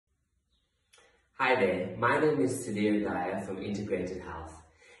Hi there, my name is Sudhir Daya from Integrated Health.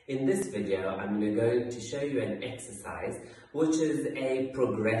 In this video, I'm going to show you an exercise which is a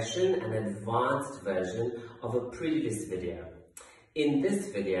progression and advanced version of a previous video. In this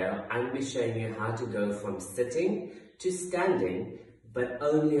video, I'm going to be showing you how to go from sitting to standing, but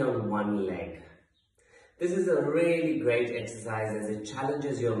only on one leg. This is a really great exercise as it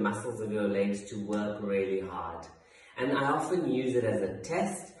challenges your muscles of your legs to work really hard. And I often use it as a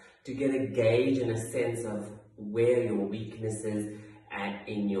test to get a gauge and a sense of where your weaknesses are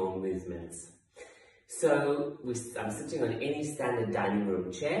in your movements. So I'm sitting on any standard dining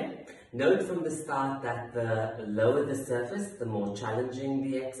room chair. Note from the start that the lower the surface, the more challenging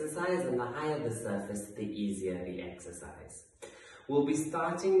the exercise, and the higher the surface, the easier the exercise. We'll be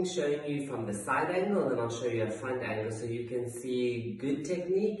starting showing you from the side angle, and then I'll show you a front angle so you can see good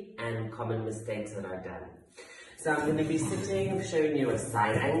technique and common mistakes that I've done. So I'm going to be sitting, showing you a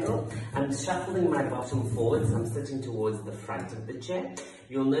side angle. I'm shuffling my bottom forward, so I'm sitting towards the front of the chair.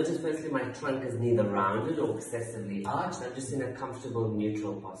 You'll notice firstly my trunk is neither rounded or excessively arched. I'm just in a comfortable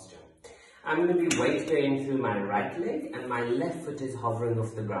neutral posture. I'm going to be weight going through my right leg and my left foot is hovering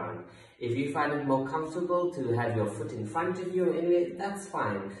off the ground. If you find it more comfortable to have your foot in front of you, anyway, that's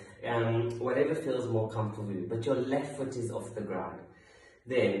fine. Whatever feels more comfortable, but your left foot is off the ground.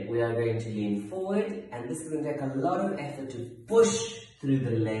 Then we are going to lean forward, and this is going to take a lot of effort to push through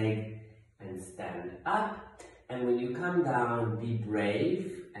the leg and stand up. And when you come down, be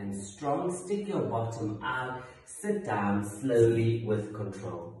brave and strong, stick your bottom out, sit down slowly with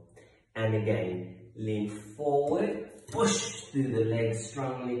control. And again, lean forward, push through the leg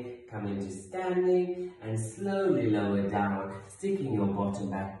strongly, come into standing, and slowly lower down, sticking your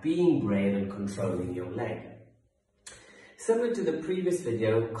bottom back, being brave and controlling your leg. Similar to the previous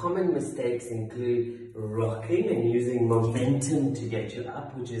video, common mistakes include rocking and using momentum to get you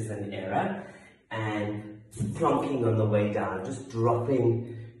up, which is an error, and plonking on the way down, just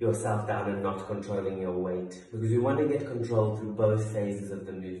dropping yourself down and not controlling your weight, because you want to get control through both phases of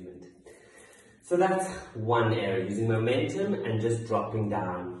the movement. So that's one error, using momentum and just dropping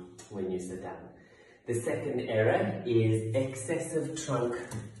down when you sit down. The second error is excessive trunk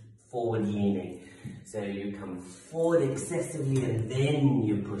forward leaning. So you come forward excessively and then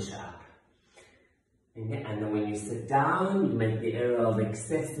you push up. Okay? And then when you sit down, you make the error of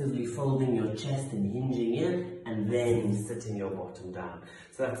excessively folding your chest and hinging in and then sitting your bottom down.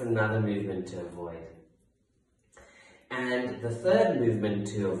 So that's another movement to avoid. And the third movement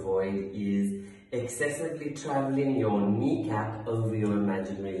to avoid is excessively traveling your kneecap over your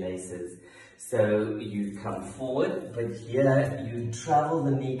imaginary laces. So you come forward, but here you travel the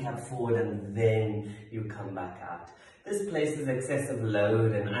kneecap forward and then you come back out. This places excessive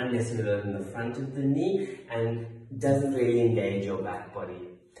load and unnecessary load in the front of the knee and doesn't really engage your back body.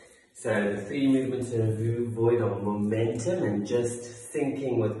 So the three movements to avoid are momentum and just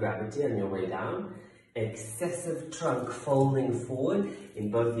sinking with gravity on your way down, excessive trunk folding forward in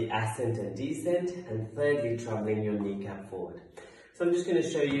both the ascent and descent, and thirdly, traveling your kneecap forward. So I'm just going to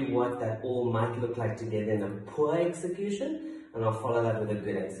show you what that all might look like together in a poor execution, and I'll follow that with a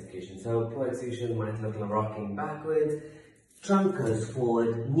good execution. So a poor execution might look like rocking backwards, trunk goes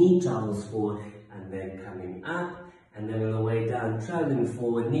forward, knee travels forward, and then coming up, and then on the way down, traveling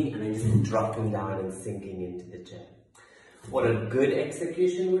forward, knee, and then just dropping down and sinking into the chair. What a good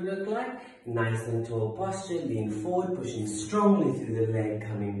execution would look like: nice and tall posture, lean forward, pushing strongly through the leg,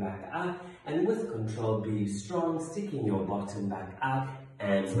 coming back up, and with control, be strong, sticking your bottom back out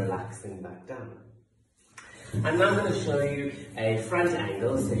and relaxing back down. I'm now going to show you a front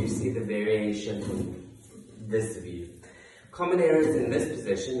angle so you see the variation from this view. Common errors in this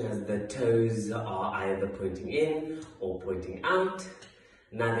position as the toes are either pointing in or pointing out.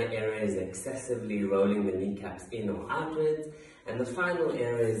 Another error is excessively rolling the kneecaps in or outwards. And the final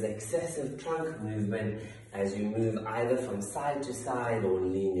error is excessive trunk movement as you move either from side to side or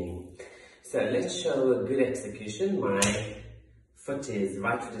leaning. So let's show a good execution. My right foot is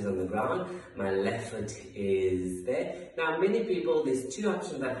on the ground, my left foot is there. Now many people, there's two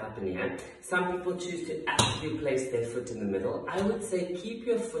options that happen here. Some people choose to actually place their foot in the middle. I would say keep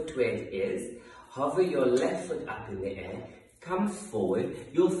your foot where it is, hover your left foot up in the air, come forward.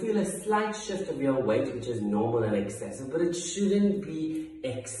 You'll feel a slight shift of your weight, which is normal and excessive, but it shouldn't be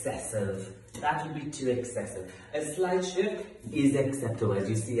excessive. That would be too excessive. A slight shift is acceptable, as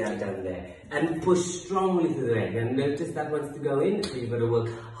you see I've done there. And push strongly through the leg. And notice that wants to go in, so you've got to work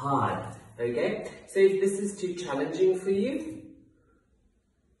hard. Okay? So if this is too challenging for you,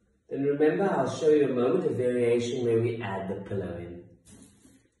 then remember I'll show you a moment of variation where we add the pillow in.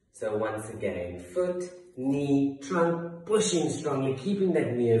 So once again, foot, knee, trunk, pushing strongly, keeping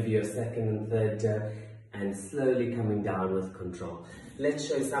that knee over your second and third toe, and slowly coming down with control. Let's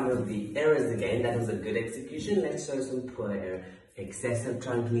show some of the errors again. That was a good execution. Let's show some poor error. Excessive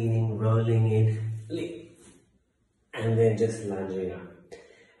trunk leaning, rolling in, and then just lunging up.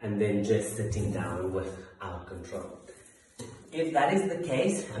 And then just sitting down without control. If that is the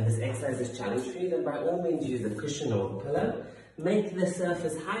case, and this exercise is challenging for you, then by all means use a cushion or a pillow. Make the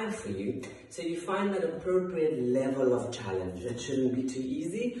surface higher for you, so you find that appropriate level of challenge. It shouldn't be too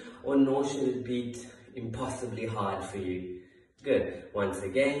easy, or nor should it be impossibly hard for you. Good. Once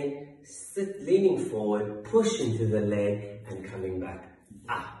again, sit leaning forward, push into the leg, and coming back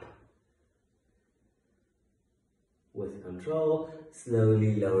up. With control,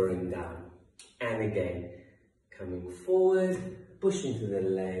 slowly lowering down. And again, coming forward, pushing to the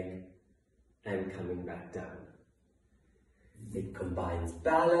leg, and coming back down. It combines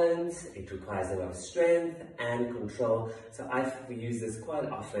balance, it requires a lot of strength and control. So I use this quite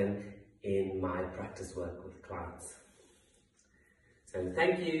often in my practice work with clients. So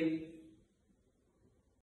thank you.